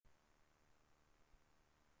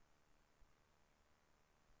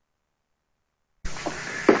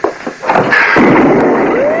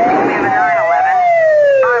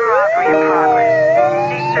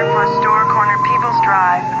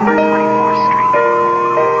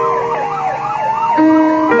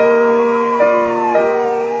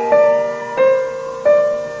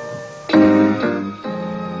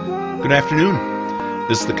afternoon.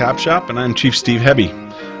 This is the Cop Shop, and I'm Chief Steve Hebbe.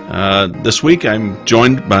 This week I'm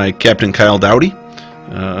joined by Captain Kyle Dowdy,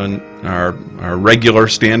 our regular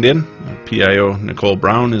stand-in. PIO Nicole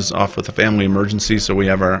Brown is off with a family emergency, so we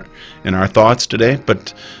have our thoughts today.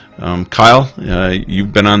 But Kyle,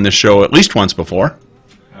 you've been on this show at least once before.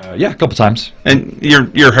 Yeah, a couple times. And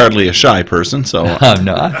you're hardly a shy person, so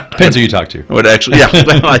no, depends who you talk to. Would actually, yeah,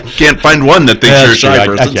 well, I can't find one that thinks you're a shy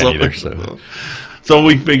person. I can't either. So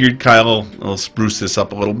we figured Kyle will spruce this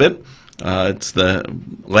up a little bit. It's the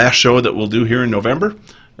last show that we'll do here in November,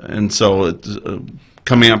 and so it's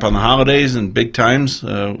coming up on the holidays and big times.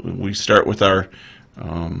 We start with our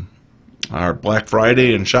Black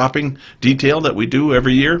Friday and shopping detail that we do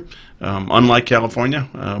every year. Unlike California,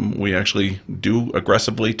 we actually do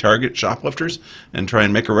aggressively target shoplifters and try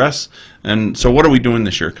and make arrests. And so what are we doing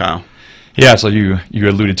this year, Kyle? Yeah, so you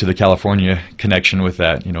alluded to the California connection with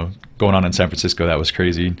that, going on in San Francisco. That was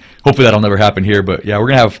crazy. Hopefully that'll never happen here, but yeah, we're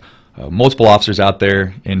going to have multiple officers out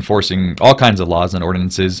there enforcing all kinds of laws and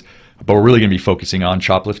ordinances, but we're really going to be focusing on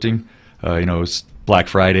shoplifting. It's Black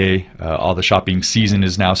Friday, all the shopping season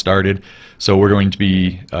is now started, so we're going to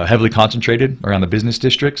be heavily concentrated around the business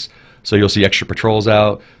districts. So you'll see extra patrols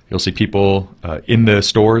out, you'll see people in the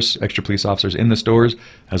stores, extra police officers in the stores,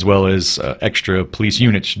 as well as extra police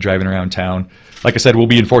units driving around town. Like I said, we'll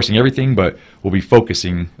be enforcing everything, but we'll be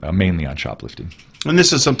focusing mainly on shoplifting. And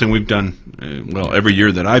this is something we've done, well, every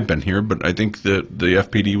year that I've been here, but I think the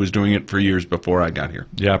FPD was doing it for years before I got here.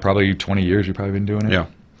 Yeah, probably 20 years we've probably been doing it. Yeah.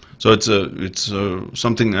 So it's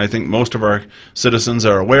something I think most of our citizens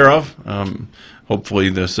are aware of. Hopefully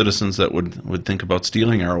the citizens that would think about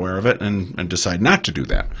stealing are aware of it and decide not to do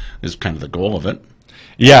that is kind of the goal of it.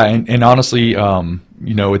 Yeah, and honestly,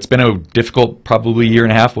 it's been a difficult probably year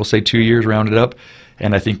and a half, we'll say 2 years rounded up,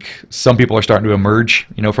 and I think some people are starting to emerge,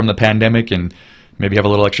 from the pandemic and maybe have a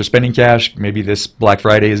little extra spending cash. Maybe this Black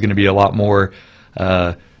Friday is going to be a lot more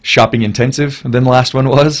shopping intensive than the last one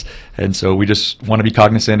was, and so we just want to be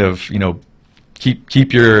cognizant of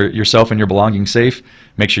keep yourself and your belongings safe.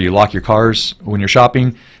 Make sure you lock your cars when you're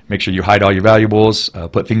shopping. Make sure you hide all your valuables.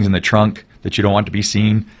 Put things in the trunk that you don't want to be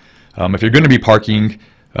seen. If you're going to be parking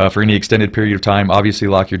for any extended period of time, obviously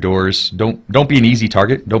lock your doors. Don't be an easy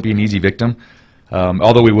target. Don't be an easy victim.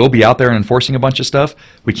 Although we will be out there and enforcing a bunch of stuff,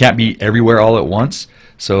 we can't be everywhere all at once.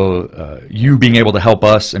 So you being able to help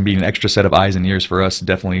us and being an extra set of eyes and ears for us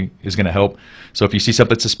definitely is going to help. So if you see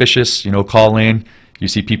something suspicious, call in. You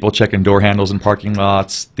see people checking door handles in parking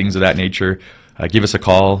lots, things of that nature, give us a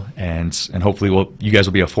call, and hopefully you guys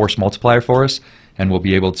will be a force multiplier for us, and we'll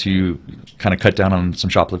be able to kind of cut down on some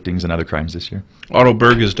shopliftings and other crimes this year.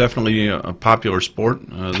 Autoberg is definitely a popular sport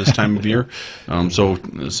this time of year. So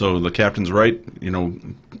the captain's right.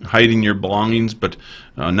 Hiding your belongings, but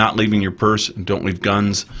not leaving your purse. Don't leave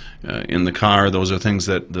guns in the car. Those are things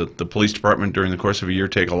that the police department during the course of a year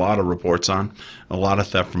take a lot of reports on, a lot of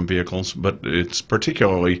theft from vehicles. But it's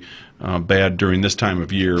particularly bad during this time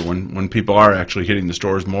of year when people are actually hitting the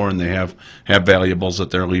stores more and they have valuables that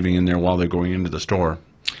they're leaving in there while they're going into the store.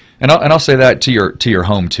 And I'll say that to your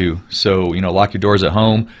home too. So lock your doors at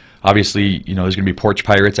home. Obviously, there's going to be porch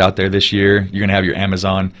pirates out there this year. You're going to have your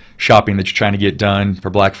Amazon shopping that you're trying to get done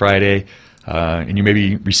for Black Friday, and you may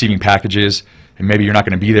be receiving packages, and maybe you're not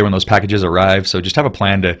going to be there when those packages arrive. So just have a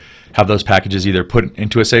plan to have those packages either put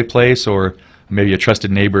into a safe place, or maybe a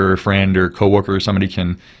trusted neighbor or friend or coworker or somebody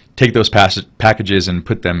can take those packages and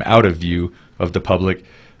put them out of view of the public,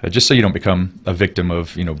 just so you don't become a victim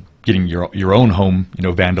of getting your own home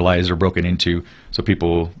vandalized or broken into. So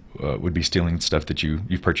people would be stealing stuff that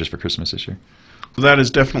you've purchased for Christmas this year. Well, that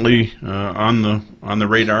is definitely on the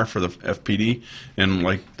radar for the FPD, and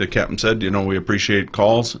like the captain said, we appreciate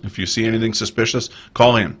calls. If you see anything suspicious,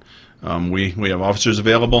 call in. We have officers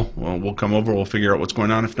available. We'll come over. We'll figure out what's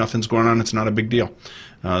going on. If nothing's going on, it's not a big deal.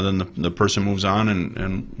 Then the person moves on,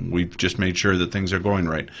 and we've just made sure that things are going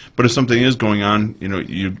right. But if something is going on,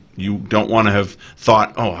 you don't want to have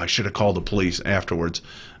thought, oh, I should have called the police afterwards.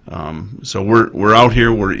 So we're out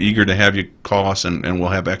here. We're eager to have you call us, and we'll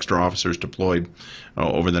have extra officers deployed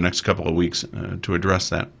over the next couple of weeks to address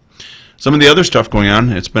that. Some of the other stuff going on,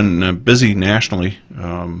 it's been busy nationally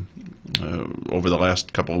over the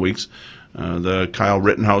last couple of weeks. The Kyle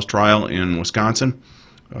Rittenhouse trial in Wisconsin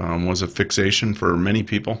was a fixation for many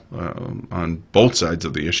people on both sides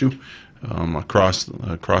of the issue across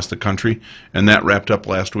the country, and that wrapped up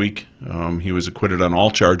last week. He was acquitted on all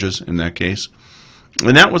charges in that case.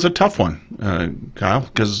 And that was a tough one, Kyle,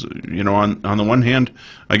 because, on the one hand,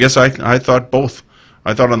 I guess I thought both.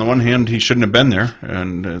 I thought on the one hand he shouldn't have been there,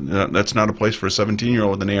 and that's not a place for a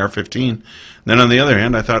 17-year-old with an AR-15. Then on the other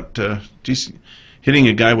hand, I thought, geez, hitting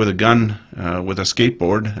a guy with a gun with a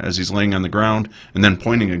skateboard as he's laying on the ground and then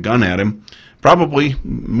pointing a gun at him probably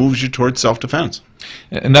moves you towards self-defense.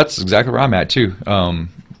 And that's exactly where I'm at too.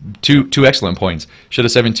 Two excellent points. Should a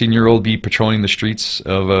 17-year-old be patrolling the streets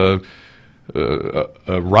of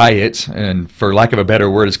a riot, and for lack of a better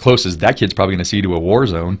word, as close as that kid's probably going to see to a war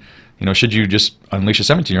zone? Should you just unleash a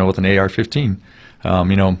 17-year-old with an AR-15?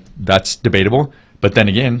 That's debatable. But then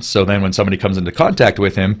again, so then when somebody comes into contact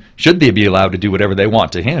with him, should they be allowed to do whatever they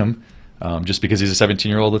want to him just because he's a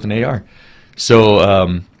 17-year-old with an AR?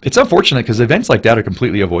 So it's unfortunate because events like that are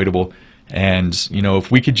completely avoidable. And,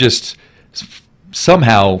 if we could just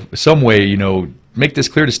somehow, some way, make this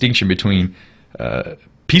clear distinction between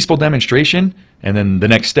peaceful demonstration and then the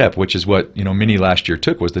next step, which is what, Mini last year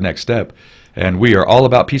took, was the next step. And we are all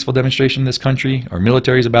about peaceful demonstration in this country. Our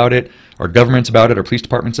military's about it. Our government's about it. Our police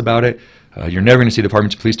department's about it. You're never going to see the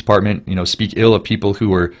Farmington Police Department, speak ill of people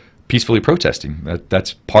who are peacefully protesting.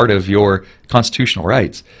 That's part of your constitutional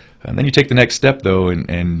rights. And then you take the next step, though, and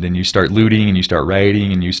then you start looting and you start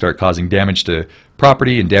rioting and you start causing damage to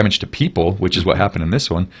property and damage to people, which is what happened in this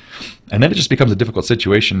one. And then it just becomes a difficult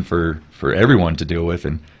situation for everyone to deal with.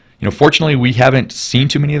 And, fortunately, we haven't seen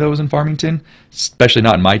too many of those in Farmington, especially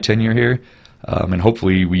not in my tenure here. And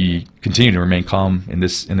hopefully we continue to remain calm in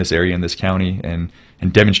this area, in this county, and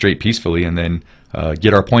demonstrate peacefully, and then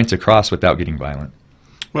get our points across without getting violent.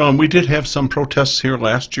 Well, and we did have some protests here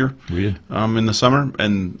last year. We did. In the summer,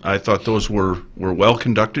 and I thought those were well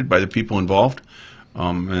conducted by the people involved.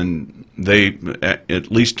 And they,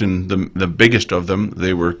 at least in the biggest of them,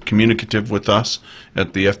 they were communicative with us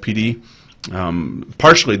at the FPD.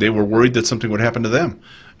 Partially, they were worried that something would happen to them.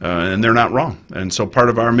 And they're not wrong. And so part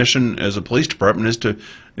of our mission as a police department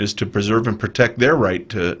is to preserve and protect their right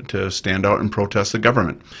to stand out and protest the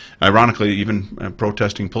government. Ironically, even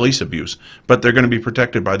protesting police abuse. But they're going to be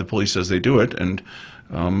protected by the police as they do it. And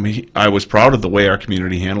I was proud of the way our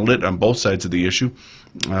community handled it on both sides of the issue.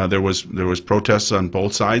 There was protests on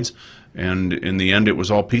both sides, and in the end it was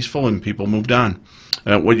all peaceful and people moved on.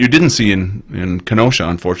 What you didn't see in Kenosha,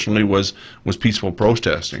 unfortunately, was peaceful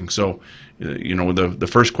protesting. So, the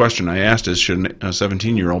first question I asked is, should a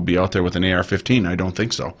 17-year-old be out there with an AR-15? I don't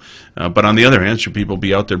think so. But on the other hand, should people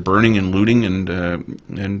be out there burning and looting and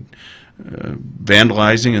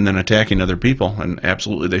vandalizing and then attacking other people? And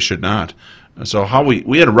absolutely, they should not. So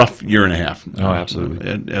we had a rough year and a half. Oh,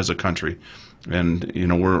 absolutely. As a country, and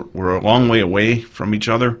we're a long way away from each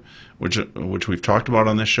other, which we've talked about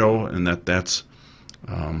on this show, and that's.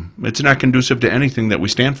 It's not conducive to anything that we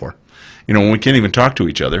stand for. When we can't even talk to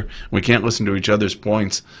each other, we can't listen to each other's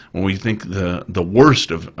points, when we think the worst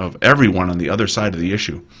of everyone on the other side of the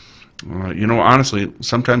issue. Honestly,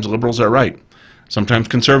 sometimes liberals are right. Sometimes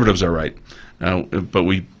conservatives are right. But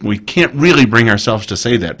we can't really bring ourselves to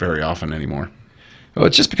say that very often anymore. Well,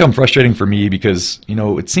 it's just become frustrating for me because,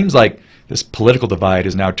 it seems like this political divide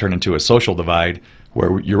has now turned into a social divide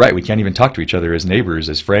where, you're right, we can't even talk to each other as neighbors,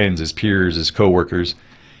 as friends, as peers, as coworkers.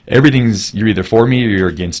 Everything's, you're either for me or you're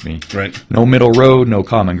against me. Right. No middle road, no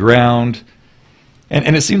common ground.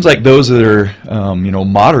 And it seems like those that are,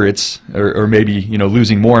 moderates are maybe,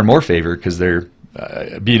 losing more and more favor because they're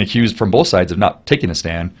being accused from both sides of not taking a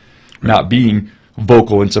stand, not being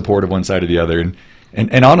vocal in support of one side or the other.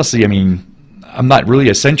 And honestly, I'm not really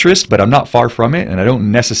a centrist, but I'm not far from it, and I don't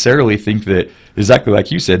necessarily think that, exactly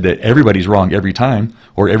like you said, that everybody's wrong every time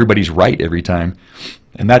or everybody's right every time.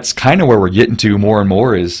 And that's kind of where we're getting to more and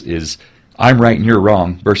more is I'm right and you're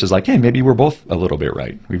wrong versus like, hey, maybe we're both a little bit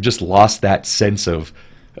right. We've just lost that sense of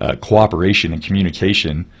cooperation and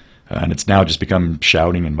communication, and it's now just become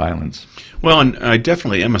shouting and violence. Well, and I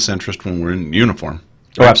definitely am a centrist when we're in uniform.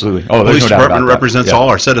 Oh, absolutely. Oh, the police department represents all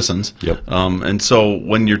our citizens. Yep. And so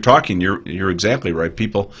when you're talking, you're exactly right.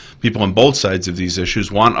 People on both sides of these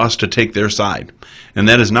issues want us to take their side, and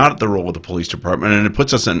that is not the role of the police department. And it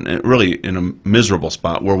puts us in a miserable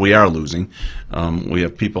spot where we are losing. We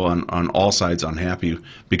have people on all sides unhappy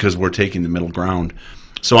because we're taking the middle ground.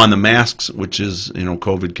 So on the masks, which is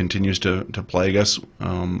COVID continues to plague us.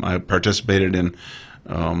 I participated in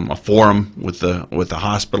a forum with the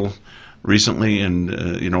hospital recently, and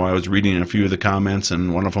I was reading a few of the comments,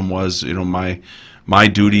 and one of them was, my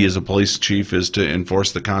duty as a police chief is to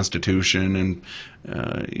enforce the Constitution, and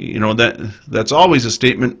that's always a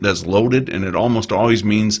statement that's loaded, and it almost always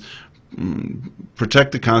means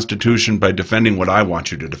protect the Constitution by defending what I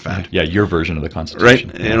want you to defend. Yeah, your version of the Constitution.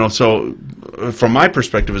 Right? You know, so from my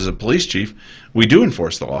perspective as a police chief, we do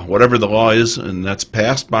enforce the law, whatever the law is, and that's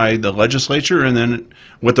passed by the legislature, and then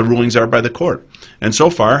what the rulings are by the court. And so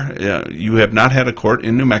far, you have not had a court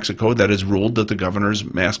in New Mexico that has ruled that the governor's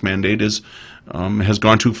mask mandate is has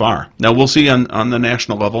gone too far. Now we'll see on the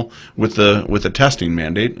national level with the testing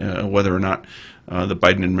mandate whether or not the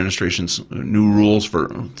Biden administration's new rules for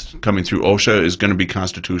coming through OSHA is going to be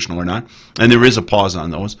constitutional or not. And there is a pause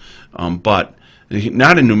on those, but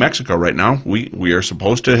not in New Mexico right now. We are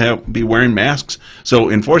supposed to be wearing masks.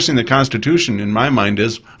 So enforcing the Constitution, in my mind,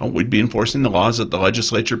 is we'd be enforcing the laws that the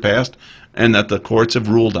legislature passed and that the courts have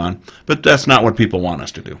ruled on. But that's not what people want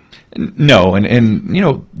us to do. No, and you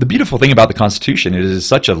know, the beautiful thing about the Constitution is it's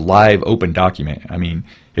such a live, open document. I mean,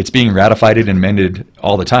 it's being ratified and amended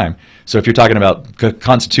all the time. So if you're talking about the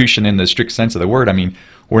Constitution in the strict sense of the word, I mean,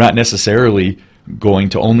 we're not necessarily going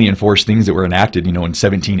to only enforce things that were enacted, you know, in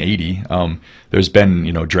 1780. There's been,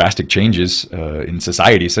 you know, drastic changes in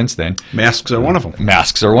society since then. Masks are one of them.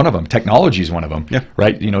 Masks are one of them. Technology is one of them. Yeah.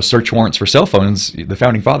 Right? You know, search warrants for cell phones, the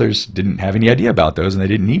founding fathers didn't have any idea about those, and they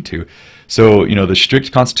didn't need to. So, you know, the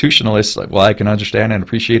strict constitutionalists, well, I can understand and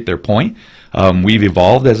appreciate their point. We've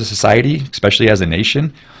evolved as a society, especially as a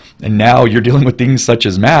nation, and now you're dealing with things such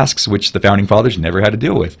as masks, which the founding fathers never had to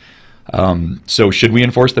deal with. So should we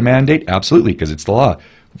enforce the mandate? Absolutely, because it's the law.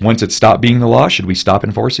 Once it stopped being the law, should we stop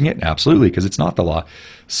enforcing it? Absolutely, because it's not the law.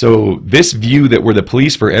 So this view that we're the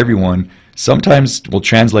police for everyone sometimes will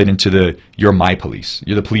translate into the you're my police,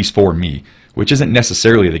 you're the police for me, which isn't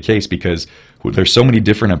necessarily the case, because there's so many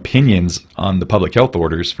different opinions on the public health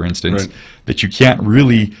orders, for instance, right, that you can't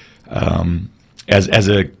really, as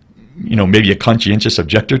a maybe a conscientious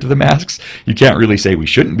objector to the masks, you can't really say we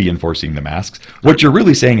shouldn't be enforcing the masks. What you're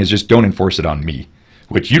really saying is just don't enforce it on me,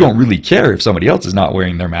 which you don't really care if somebody else is not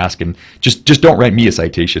wearing their mask, and just don't write me a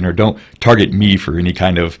citation or don't target me for any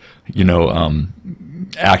kind of,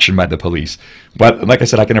 action by the police. But like I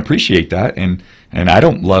said, I can appreciate that, and I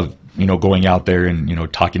don't love, going out there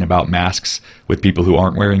and, talking about masks with people who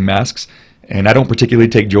aren't wearing masks. And I don't particularly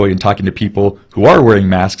take joy in talking to people who are wearing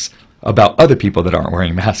masks about other people that aren't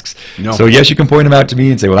wearing masks. No. So yes, you can point them out to me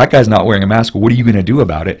and say, well, that guy's not wearing a mask. Well, what are you going to do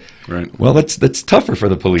about it? Right. Well, that's tougher for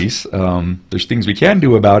the police. There's things we can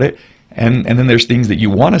do about it, and then there's things that you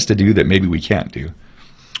want us to do that maybe we can't do.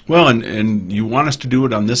 Well, and you want us to do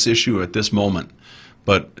it on this issue at this moment.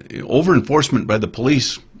 But over-enforcement by the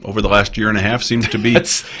police over the last year and a half seems to be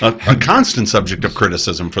a constant subject of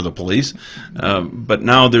criticism for the police. But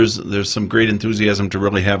now there's some great enthusiasm to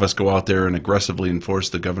really have us go out there and aggressively enforce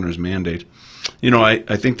the governor's mandate.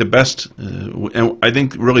 I think the best, and I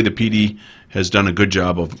think really the PD has done a good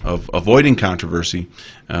job of avoiding controversy.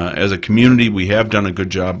 As a community, we have done a good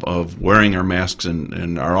job of wearing our masks,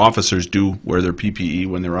 and our officers do wear their PPE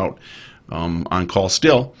when they're out on call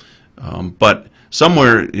still. But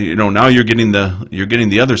somewhere, now you're getting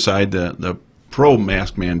the other side, the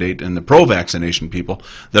pro-mask mandate and the pro-vaccination people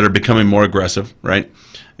that are becoming more aggressive, right?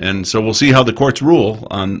 And so we'll see how the courts rule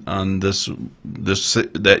on this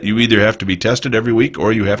that you either have to be tested every week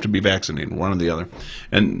or you have to be vaccinated, one or the other.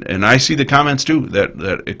 And I see the comments too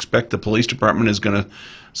that expect the police department is going to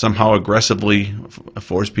somehow aggressively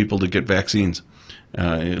force people to get vaccines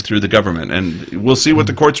through the government, and we'll see what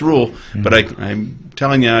the courts rule. But I'm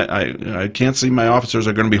telling you, I can't see my officers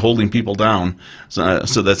are going to be holding people down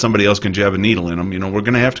so that somebody else can jab a needle in them. We're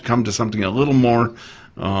going to have to come to something a little more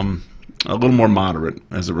moderate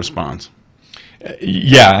as a response.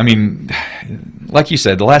 Yeah, I mean, like you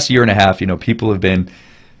said, the last year and a half, people have been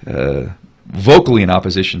vocally in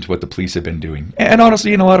opposition to what the police have been doing, and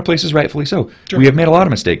honestly, in a lot of places, rightfully so. Sure. We have made a lot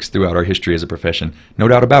of mistakes throughout our history as a profession, no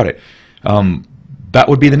doubt about it. That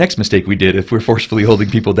would be the next mistake we did if we're forcefully holding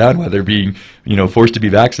people down while they're being, forced to be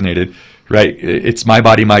vaccinated, right? It's my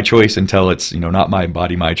body, my choice until it's, not my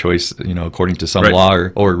body, my choice, according to some law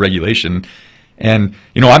or regulation. And,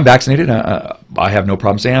 I'm vaccinated. I have no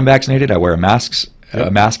problem saying I'm vaccinated. I wear a mask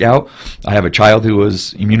out. I have a child who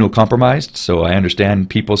was immunocompromised, so I understand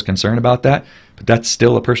people's concern about that, but that's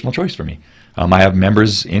still a personal choice for me. I have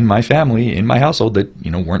members in my family, in my household that,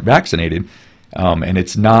 weren't vaccinated, and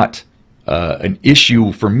it's not an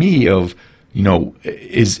issue for me of,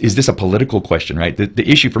 is this a political question, right? The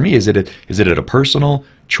issue for me is it a personal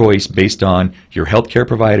choice based on your healthcare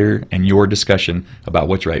provider and your discussion about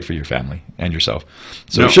what's right for your family and yourself.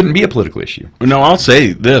 So it shouldn't be a political issue. No, I'll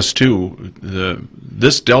say this too: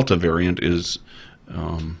 this Delta variant is,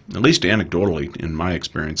 at least anecdotally in my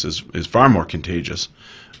experience, is far more contagious.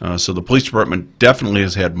 So the police department definitely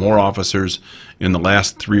has had more officers in the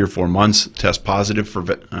last 3 or 4 months test positive for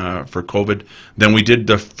COVID than we did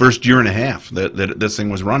the first year and a half that this thing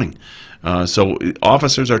was running. So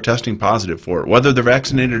officers are testing positive for it, whether they're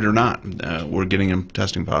vaccinated or not. We're getting them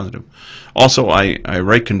testing positive. Also, I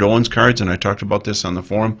write condolence cards, and I talked about this on the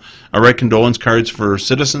forum. I write condolence cards for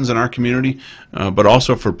citizens in our community, but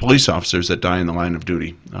also for police officers that die in the line of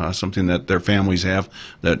duty. Something that their families have,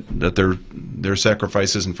 that their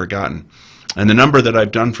sacrifice isn't forgotten. And the number that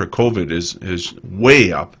I've done for COVID is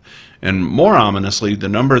way up. And more ominously, the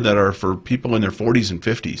number that are for people in their 40s and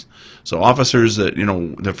 50s. So officers that,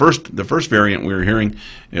 the first variant we were hearing,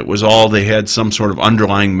 it was all they had some sort of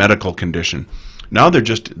underlying medical condition. Now they're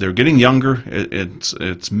getting younger.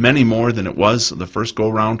 It's many more than it was the first go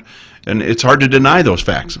round, and it's hard to deny those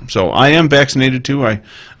facts. So I am vaccinated too.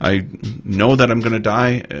 I know that I'm going to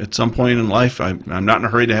die at some point in life. I'm not in a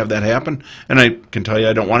hurry to have that happen, and I can tell you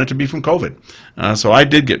I don't want it to be from COVID. So I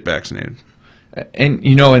did get vaccinated. And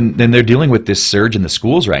and then they're dealing with this surge in the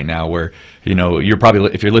schools right now, where you're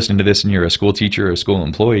probably, if you're listening to this and you're a school teacher or a school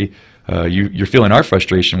employee, you're feeling our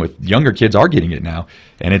frustration with younger kids are getting it now,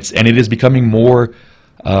 and it is becoming more.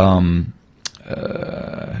 I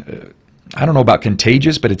don't know about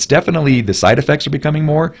contagious, but it's definitely, the side effects are becoming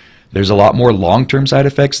more. There's a lot more long-term side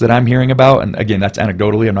effects that I'm hearing about, and again, that's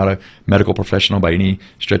anecdotally. I'm not a medical professional by any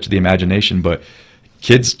stretch of the imagination, but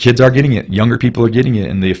kids are getting it. Younger people are getting it,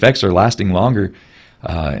 and the effects are lasting longer.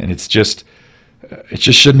 And it just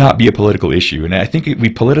should not be a political issue. And I think we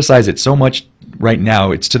politicize it so much right now.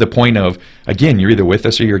 It's to the point of, again, you're either with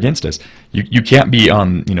us or you're against us. You can't be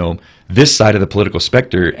on this side of the political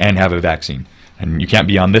spectrum and have a vaccine, and you can't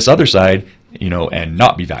be on this other side and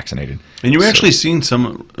not be vaccinated. And you've actually seen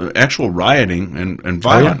some actual rioting and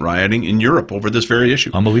violent rioting in Europe over this very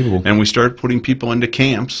issue. Unbelievable. And we started putting people into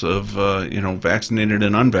camps of vaccinated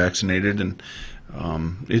and unvaccinated, and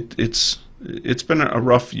it's been a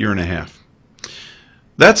rough year and a half.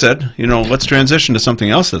 That said, let's transition to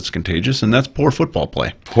something else that's contagious, and that's poor football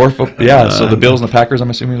play. Poor football, yeah. So the Bills and the Packers,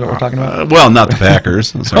 I'm assuming, is what we're talking about. Well, not the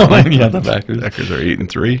Packers. Yeah, the Packers. The Packers are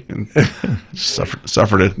 8-3 and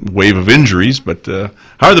suffered a wave of injuries. But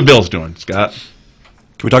how are the Bills doing, Scott?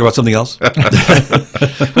 Can we talk about something else?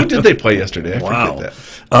 Who did they play yesterday? I forget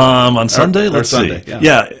that. On Sunday. Let's Sunday, see.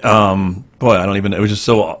 Yeah. Boy, I don't even. It was just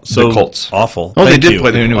so the Colts. Awful. Oh, Thank they did you. play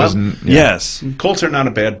the Colts. Yes. Colts are not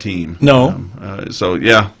a bad team. No. So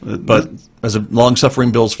yeah, But as a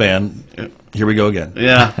long-suffering Bills fan, here we go again.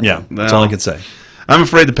 Yeah. Yeah. That's all I can say. I'm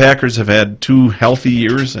afraid the Packers have had 2 healthy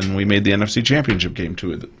years, and we made the NFC Championship game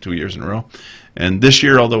 2 years in a row. And this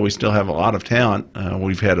year, although we still have a lot of talent,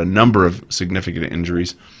 we've had a number of significant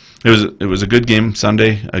injuries. It was a good game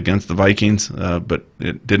Sunday against the Vikings, but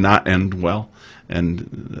it did not end well.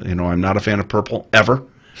 And I'm not a fan of purple ever,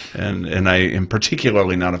 and I am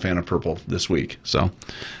particularly not a fan of purple this week. So,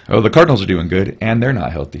 the Cardinals are doing good, and they're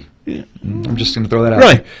not healthy. Yeah. I'm just going to throw that out.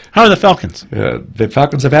 Really? How are the Falcons? The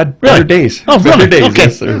Falcons have had better days. Oh, better really?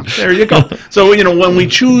 days. Okay. Yes, there you go. So when we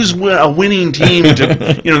choose a winning team,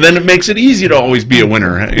 then it makes it easy to always be a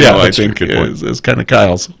winner. I think is kind of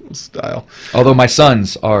Kyle's style. Although my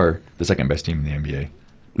Suns are the second best team in the NBA.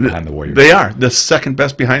 Behind the Warriors. They are the second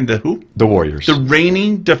best behind the who? The Warriors. The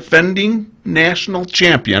reigning, defending national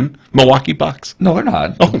champion, Milwaukee Bucks. No, they're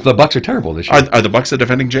not. Oh. The Bucks are terrible this year. Are the Bucks the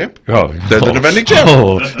defending champ? Oh, they're the defending champ.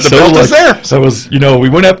 Oh, the belt is there. So it was, we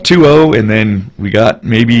went up 2-0, and then we got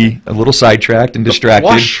maybe a little sidetracked and distracted.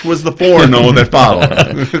 The flush was the 4-0 that followed.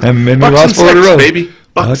 And then we lost 4 in a row. Baby.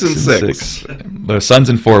 Bucks and 6. The Suns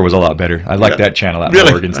in 4 was a lot better. I like that channel out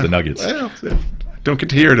more against the Nuggets. Well, don't get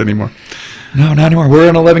to hear it anymore. No, not anymore. We're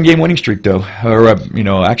on an 11-game winning streak, though. Or,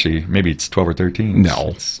 actually, maybe it's 12 or 13. No.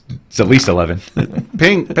 It's at least 11.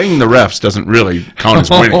 Paying the refs doesn't really count as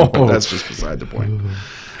winning, but that's just beside the point.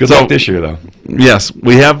 Good luck this year, though. Yes,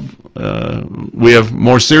 we have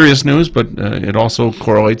more serious news, but it also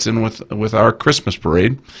correlates in with our Christmas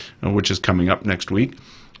parade, which is coming up next week.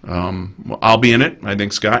 I'll be in it. I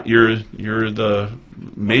think, Scott, you're the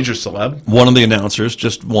major celeb. One of the announcers,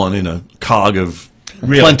 just one in a cog of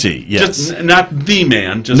plenty. Yes, just not the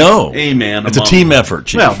man. Just a man. It's a team effort,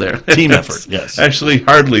 Chief. Well, there, team effort. Yes, actually,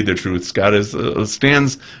 hardly the truth. Scott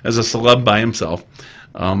stands as a celeb by himself.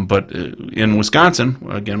 But in Wisconsin,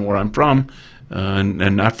 again, where I'm from,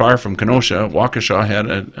 and not far from Kenosha, Waukesha had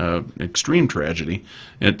an extreme tragedy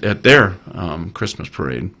at their Christmas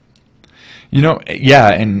parade. Yeah,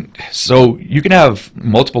 and so you can have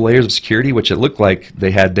multiple layers of security, which it looked like they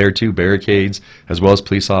had there too, barricades, as well as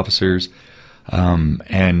police officers.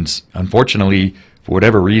 And unfortunately, for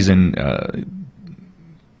whatever reason,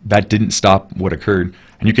 that didn't stop what occurred.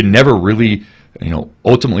 And you can never really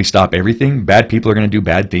ultimately stop everything. Bad people are going to do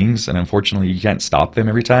bad things, and unfortunately, you can't stop them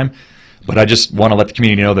every time. But I just want to let the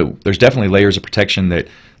community know that there's definitely layers of protection that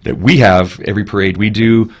we have every parade we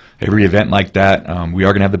do, every event like that. We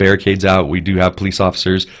are going to have the barricades out. We do have police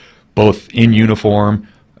officers, both in uniform,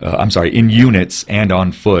 in units and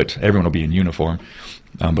on foot. Everyone will be in uniform.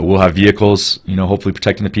 But we'll have vehicles, hopefully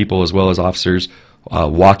protecting the people, as well as officers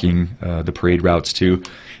walking the parade routes too.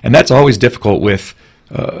 And that's always difficult with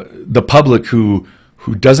the public who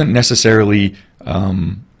doesn't necessarily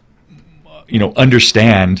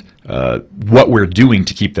understand what we're doing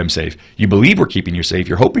to keep them safe. You believe we're keeping you safe,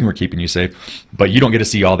 you're hoping we're keeping you safe, but you don't get to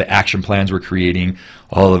see all the action plans we're creating,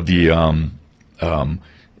 all of the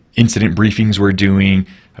incident briefings we're doing,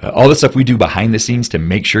 all the stuff we do behind the scenes to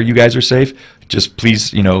make sure you guys are safe. Just please,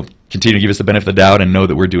 continue to give us the benefit of the doubt and know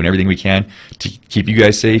that we're doing everything we can to keep you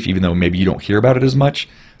guys safe, even though maybe you don't hear about it as much.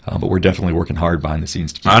 But we're definitely working hard behind the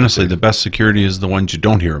scenes to keep honestly, the best security is the ones you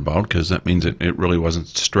don't hear about, because that means it really wasn't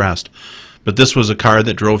stressed. But this was a car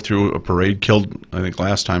that drove through a parade, killed, I think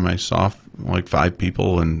last time I saw, like 5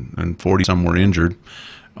 people, and 40 some were injured.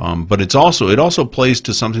 But it also plays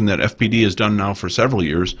to something that FPD has done now for several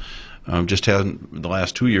years, just hasn't the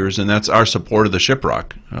last 2 years, and that's our support of the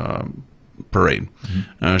Shiprock parade.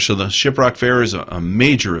 Mm-hmm. So the Shiprock Fair is a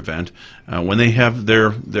major event. When they have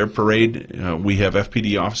their parade, we have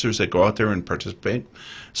FPD officers that go out there and participate,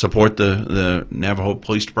 support the Navajo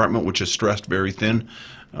Police Department, which is stressed very thin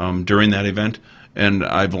during that event. And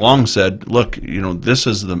I've long said, look, this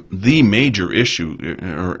is the major issue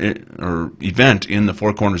or event in the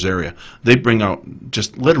Four Corners area. They bring out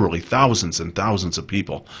just literally thousands and thousands of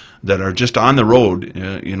people that are just on the road,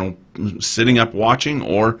 sitting up watching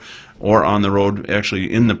or on the road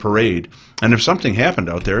actually in the parade. And if something happened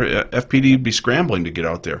out there, FPD would be scrambling to get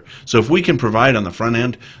out there. So if we can provide on the front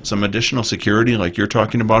end some additional security like you're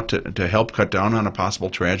talking about to help cut down on a possible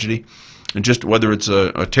tragedy, and just whether it's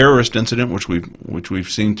a terrorist incident, which we've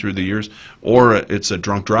seen through the years, or it's a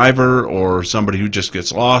drunk driver or somebody who just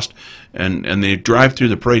gets lost and they drive through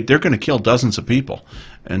the parade, they're going to kill dozens of people.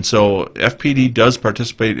 And so FPD does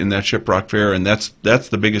participate in that Shiprock Fair, and that's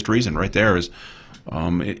the biggest reason right there is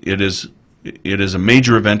it is a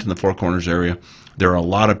major event in the Four Corners area. There are a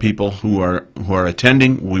lot of people who are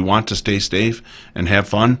attending. We want to stay safe and have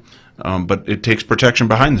fun. But it takes protection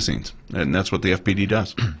behind the scenes, and that's what the FPD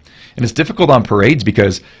does. And it's difficult on parades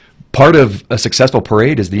because part of a successful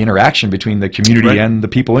parade is the interaction between the community Right. and the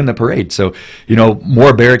people in the parade. So,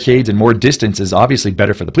 more barricades and more distance is obviously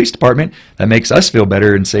better for the police department. That makes us feel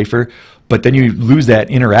better and safer. But then you lose that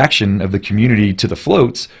interaction of the community to the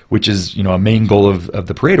floats, which is, a main goal of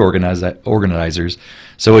the parade organizers.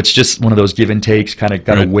 So it's just one of those give and takes, kind of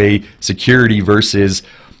got to Right. weigh security versus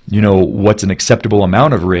what's an acceptable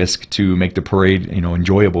amount of risk to make the parade,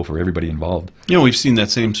 enjoyable for everybody involved. We've seen that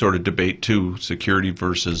same sort of debate too, security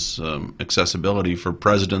versus accessibility for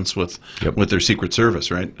presidents with their Secret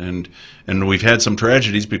Service, right? And we've had some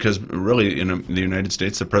tragedies because really in the United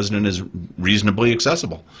States, the president is reasonably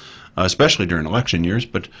accessible, especially during election years.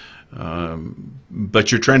 But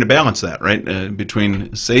you're trying to balance that, right,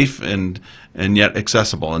 between safe and yet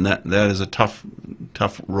accessible, and that is a tough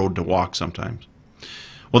road to walk sometimes.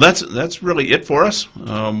 Well, that's really it for us.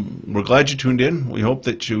 We're glad you tuned in. We hope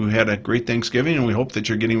that you had a great Thanksgiving, and we hope that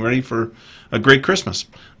you're getting ready for a great Christmas.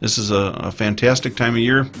 This is a fantastic time of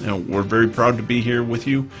year. We're very proud to be here with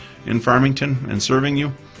you in Farmington and serving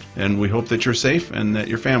you, and we hope that you're safe and that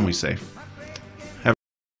your family's safe.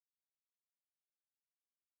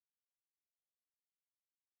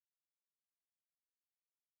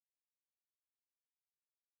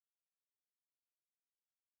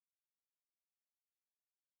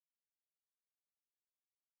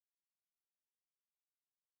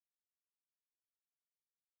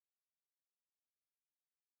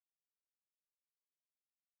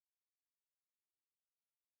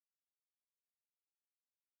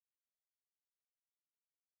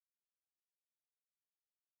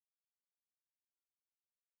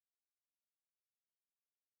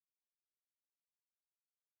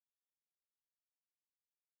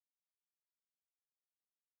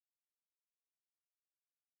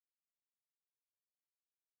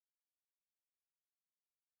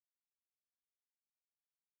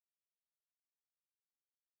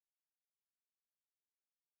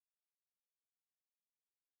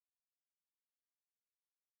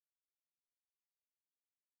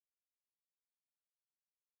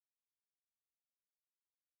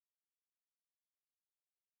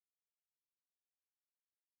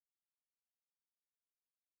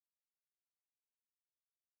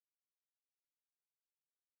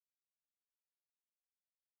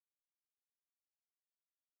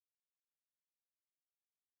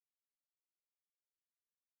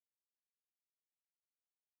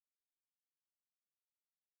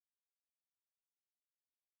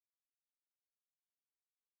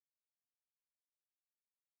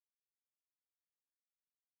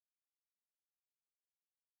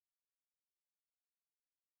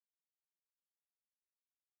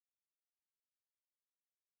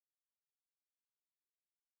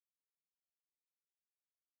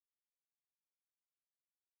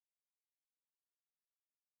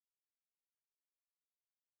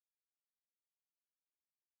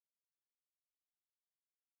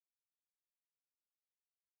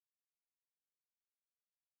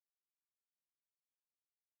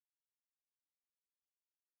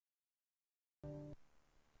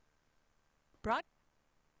 Broadcaster